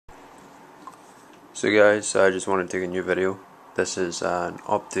So guys, I just wanted to take a new video. This is an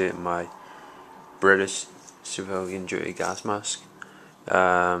update on my British civilian duty gas mask.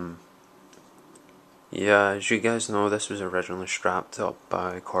 Yeah, as you guys know, this was originally strapped up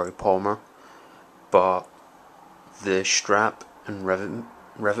by Corey Palmer, but the strap and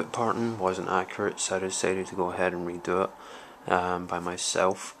rivet pattern wasn't accurate, so I decided to go ahead and redo it by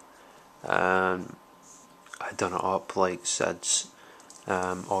myself. I'd done it up like SIDS,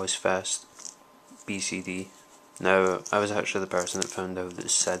 Ozzfest, BCD. Now, I was actually the person that found out that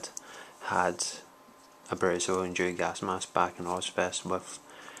Sid had a British civilian duty gas mask back in Ozzfest with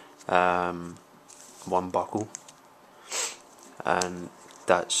one buckle, and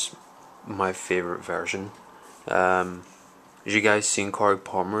that's my favourite version. As you guys seen, Corey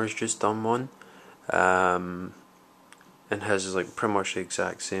Palmer has just done one, and his is like pretty much the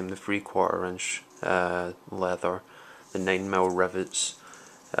exact same. The 3/4 inch leather, the 9mm rivets,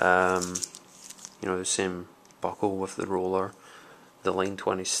 you know, the same buckle with the roller, the line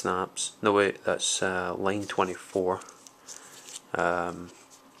 20 snaps. No wait, that's line 24.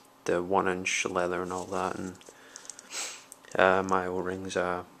 The 1-inch leather and all that, and my O-rings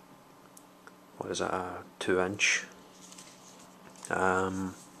what is it, a 2-inch.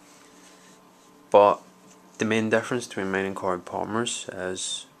 But the main difference between mine and Corey Palmer's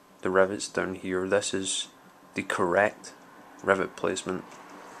is the rivets down here. This is the correct rivet placement.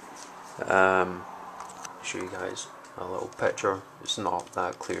 I'll show you guys a little picture. It's not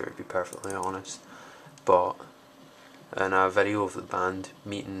that clear, to be perfectly honest, but in a video of the band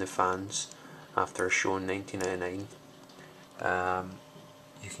meeting the fans after a show in 1999,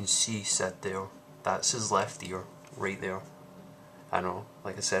 you can see Sid there. That's his left ear right there. I know,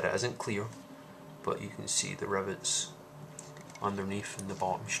 like I said, it isn't clear, but you can see the rivets underneath in the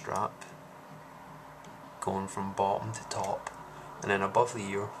bottom strap going from bottom to top, and then above the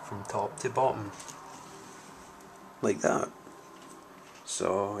ear from top to bottom, like that.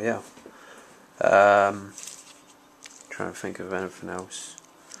 So yeah, trying to think of anything else.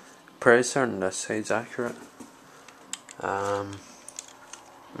 Pretty certain this side's accurate. I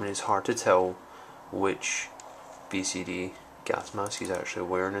mean, it's hard to tell which BCD gas mask he's actually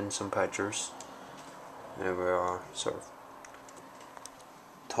wearing in some pictures. There we are, sort of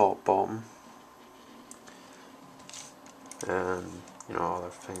top, bottom, and you know, other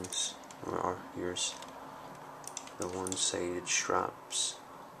things. There we are. Here's the one-sided straps.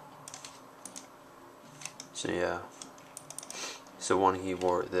 So yeah, it's the one he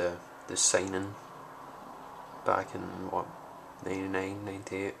wore at the signing back in what, 99,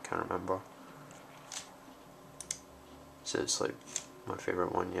 98, can't remember. So it's like my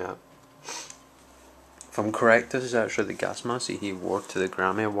favourite one yet. If I'm correct, this is actually the gas mask that he wore to the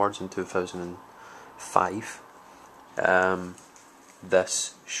Grammy Awards in 2005.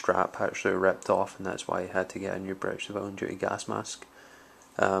 This strap actually ripped off, and that's why he had to get a new British civilian duty gas mask.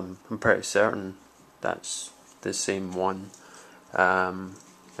 I'm pretty certain that's the same one, and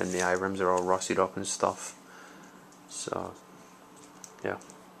the eye rims are all rusted up and stuff. So yeah,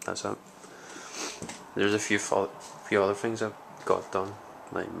 that's it. There's a few other things I've got done,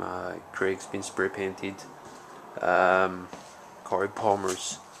 like my Craig's been spray painted. Corey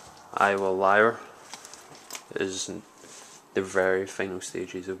Palmer's Iowa Liar is the very final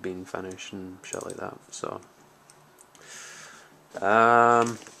stages of being finished and shit like that. So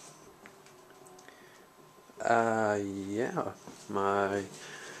yeah, my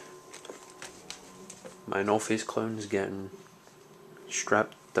No Face Clown is getting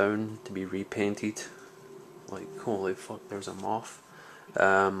strapped down to be repainted. Like, holy fuck, there's a moth.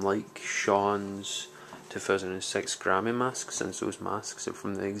 Like Sean's 2006 Grammy mask, since those masks are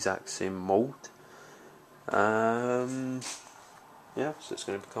from the exact same mould. Yeah, so it's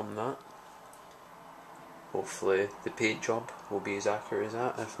going to become that. Hopefully the paint job will be as accurate as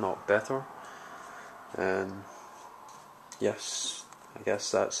that, if not better. Yes, I guess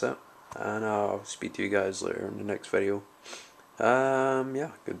that's it, and I'll speak to you guys later in the next video.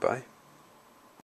 Yeah, goodbye.